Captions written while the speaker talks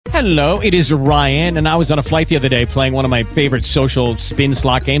Hello, it is Ryan, and I was on a flight the other day playing one of my favorite social spin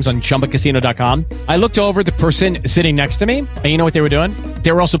slot games on ChumbaCasino.com. I looked over at the person sitting next to me, and you know what they were doing?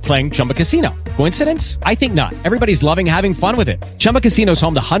 They were also playing Chumba Casino. Coincidence? I think not. Everybody's loving having fun with it. Chumba Casino is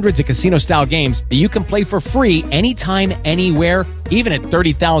home to hundreds of casino-style games that you can play for free anytime, anywhere, even at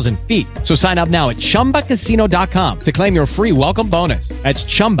 30,000 feet. So sign up now at ChumbaCasino.com to claim your free welcome bonus. That's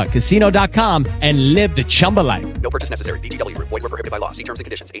ChumbaCasino.com and live the Chumba life. No purchase necessary. VGW. Void where prohibited by law. See terms and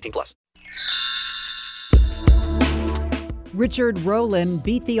conditions. 18+. Richard Rowland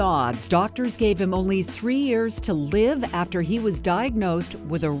beat the odds. Doctors gave him only 3 years to live after he was diagnosed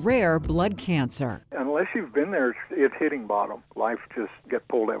with a rare blood cancer. Unless you've been there, it's hitting bottom. Life just got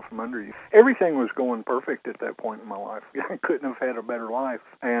pulled out from under you. Everything was going perfect at that point in my life. I couldn't have had a better life,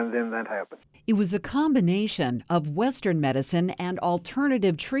 and then that happened. It was a combination of Western medicine and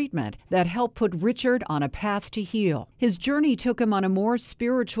alternative treatment that helped put Richard on a path to heal. His journey took him on a more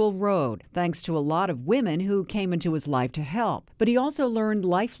spiritual road, thanks to a lot of women who came into his life to help. But he also learned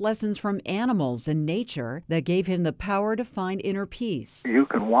life lessons from animals and nature that gave him the power to find inner peace. You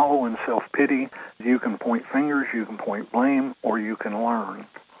can wallow in self-pity, you can point fingers, you can point blame, or you can learn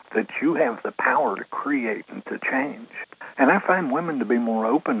that you have the power to create and to change. And I find women to be more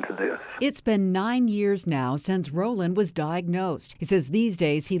open to this. It's been 9 years now since Rowland was diagnosed. He says these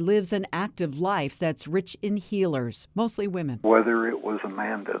days he lives an active life that's rich in healers, mostly women. Whether it was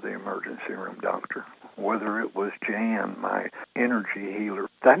Amanda, the emergency room doctor, whether it was Jan, my energy healer,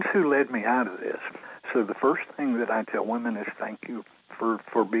 that's who led me out of this. So the first thing that I tell women is thank you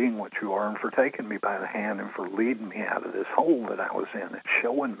for being what you are and for taking me by the hand and for leading me out of this hole that I was in and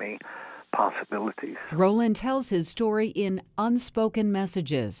showing me possibilities. Rowland tells his story in unspoken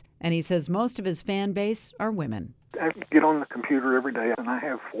messages, and he says most of his fan base are women. I get on the computer every day, and I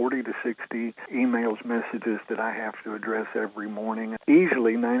have 40 to 60 emails, messages that I have to address every morning.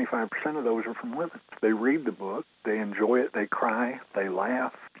 Easily 95% of those are from women. They read the book, they enjoy it, they cry, they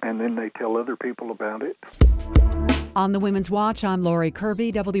laugh, and then they tell other people about it. On the Women's Watch, I'm Lori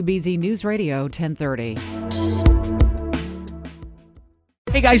Kirby, WBZ News Radio 1030.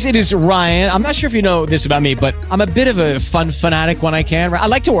 Hey guys, it is Ryan. I'm not sure if you know this about me, but I'm a bit of a fun fanatic when I can. I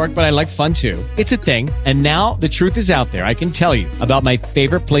like to work, but I like fun too. It's a thing. And now the truth is out there. I can tell you about my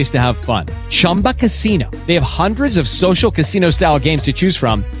favorite place to have fun. Chumba Casino. They have hundreds of social casino style games to choose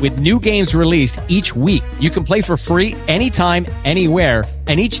from with new games released each week. You can play for free anytime, anywhere.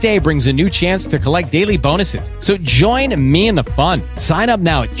 And each day brings a new chance to collect daily bonuses. So join me in the fun. Sign up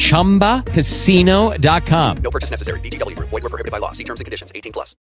now at ChumbaCasino.com. No purchase necessary. VGW. Void where prohibited by law. See terms and conditions. 18+.